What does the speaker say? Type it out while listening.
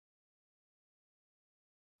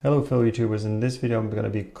Hello fellow YouTubers, in this video I'm going to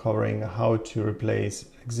be covering how to replace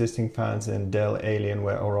existing fans in Dell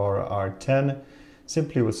Alienware Aurora R10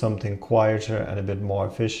 simply with something quieter and a bit more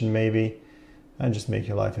efficient maybe, and just make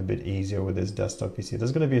your life a bit easier with this desktop PC.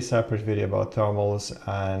 There's going to be a separate video about thermals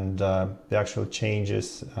and the actual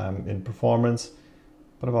changes in performance,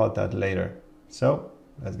 but about that later. So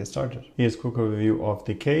let's get started. Here's a quick overview of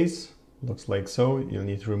the case. Looks like so. You'll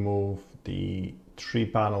need to remove the 3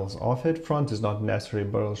 panels off it. Front is not necessary,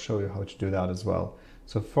 but I'll show you how to do that as well.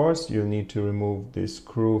 So first you'll need to remove the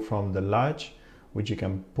screw from the latch, which you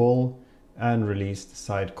can pull and release the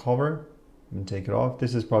side cover and take it off.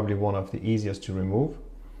 This is probably one of the easiest to remove,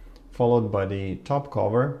 followed by the top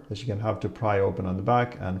cover that you can have to pry open on the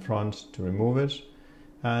back and front to remove it.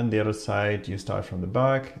 And the other side you start from the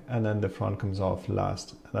back and then the front comes off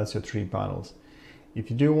last. And that's your 3 panels.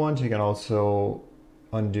 If you do want, you can also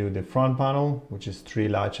undo the front panel, which is 3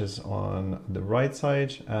 latches on the right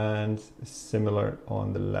side and similar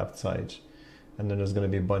on the left side. And then there's going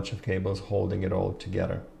to be a bunch of cables holding it all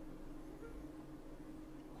together.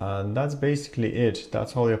 And that's basically it.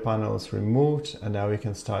 That's all your panels removed, and now we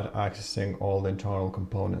can start accessing all the internal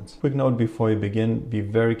components. Quick note before you begin, be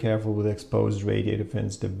very careful with exposed radiator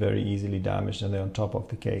fins. They're very easily damaged and they're on top of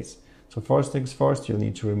the case. So first things first, you'll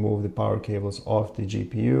need to remove the power cables off the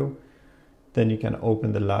GPU. Then you can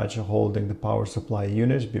open the latch holding the power supply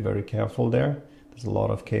unit. Be very careful there. There's a lot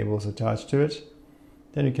of cables attached to it.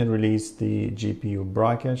 Then you can release the GPU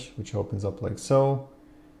bracket, which opens up like so.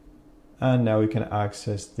 And now you can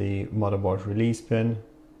access the motherboard release pin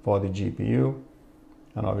for the GPU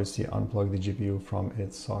and obviously unplug the GPU from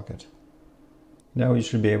its socket. Now you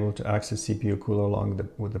should be able to access CPU cooler along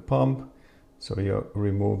with the pump. So you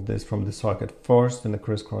remove this from the socket first in a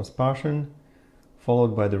crisscross pattern,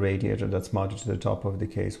 followed by the radiator that's mounted to the top of the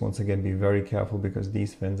case. Once again, be very careful because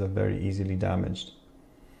these fins are very easily damaged.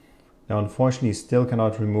 Now, unfortunately, you still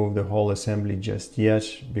cannot remove the whole assembly just yet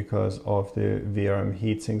because of the VRM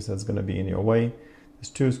heatsinks that's going to be in your way.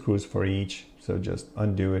 There's 2 screws for each, so just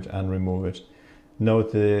undo it and remove it.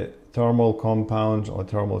 Note the thermal compound or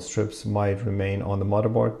thermal strips might remain on the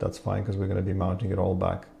motherboard. That's fine because we're going to be mounting it all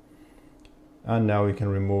back. And now we can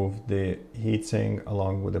remove the heatsink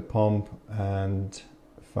along with the pump and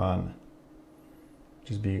fan.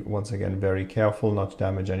 Just be once again very careful not to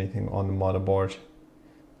damage anything on the motherboard.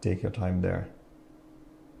 Take your time there.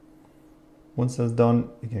 Once that's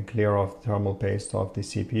done, you can clear off the thermal paste off the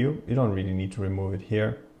CPU. You don't really need to remove it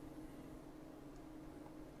here.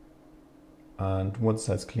 And once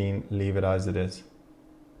that's clean, leave it as it is.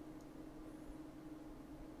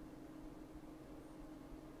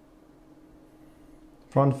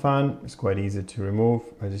 Front fan is quite easy to remove.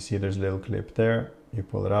 As you see, there's a little clip there. You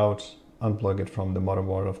pull it out, unplug it from the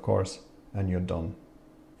motherboard, of course, and you're done.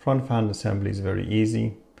 Front fan assembly is very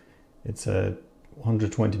easy. It's a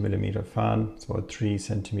 120mm fan. It's about 3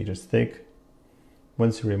 centimeters thick.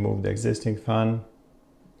 Once you remove the existing fan,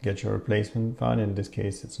 get your replacement fan. In this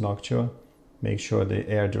case, it's Noctua. Make sure the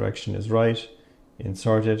air direction is right.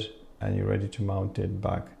 Insert it, and you're ready to mount it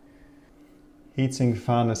back. Heatsink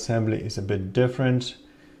fan assembly is a bit different.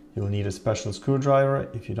 You'll need a special screwdriver.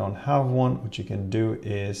 If you don't have one, what you can do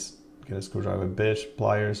is get a screwdriver bit,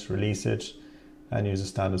 pliers, release it, and use a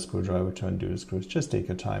standard screwdriver to undo the screws. Just take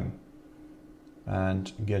your time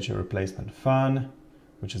and get your replacement fan,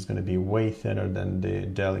 which is going to be way thinner than the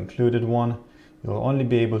Dell included one. You'll only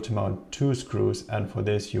be able to mount 2 screws, and for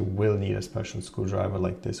this you will need a special screwdriver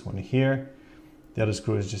like this one here. The other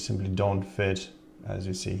screws just simply don't fit, as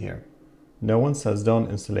you see here. Now once that's done,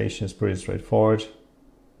 installation is pretty straightforward.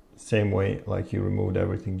 Same way like you removed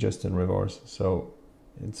everything, just in reverse. So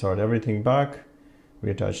insert everything back,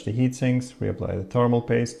 reattach the heat sinks, reapply the thermal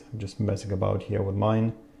paste. I'm just messing about here with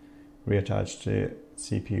mine. Reattach the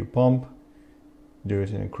CPU pump. Do it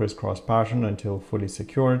in a crisscross pattern until fully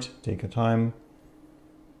secured. Take your time.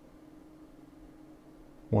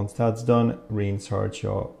 Once that's done, reinsert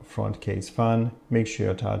your front case fan. Make sure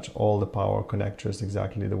you attach all the power connectors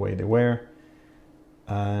exactly the way they were.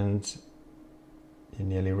 And you're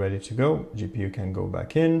nearly ready to go. GPU can go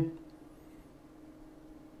back in.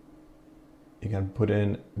 You can put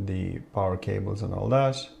in the power cables and all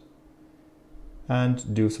that.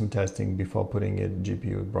 And do some testing before putting in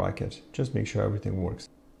GPU bracket. Just make sure everything works.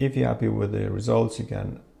 If you're happy with the results, you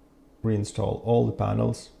can reinstall all the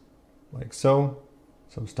panels like so.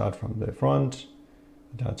 So start from the front,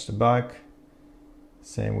 attach the back.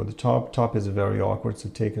 Same with the top. Top is very awkward, so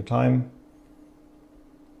take your time.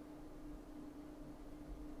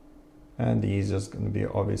 And the easiest is going to be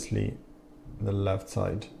obviously the left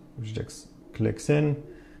side, which just clicks in.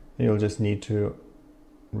 And you'll just need to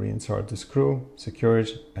reinsert the screw, secure it,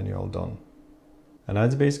 and you're all done. And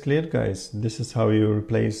that's basically it, guys. This is how you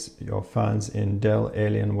replace your fans in Dell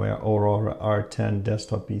Alienware Aurora R10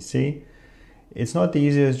 desktop PC. It's not the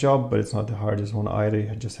easiest job, but it's not the hardest one either.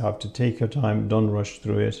 You just have to take your time, don't rush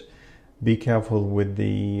through it. Be careful with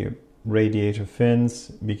the radiator fins,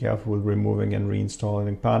 be careful with removing and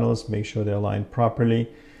reinstalling panels, make sure they're aligned properly,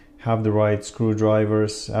 have the right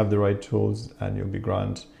screwdrivers, have the right tools, and you'll be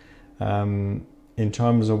grand. In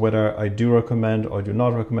terms of whether I do recommend or do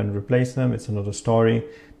not recommend replacing them, it's another story.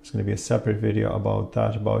 There's going to be a separate video about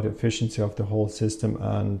that, about efficiency of the whole system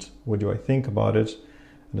and what do I think about it.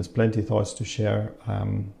 And there's plenty of thoughts to share.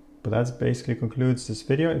 But that basically concludes this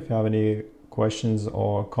video. If you have any questions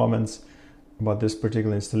or comments about this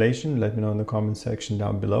particular installation, let me know in the comment section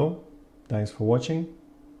down below. Thanks for watching.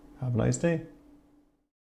 Have a nice day.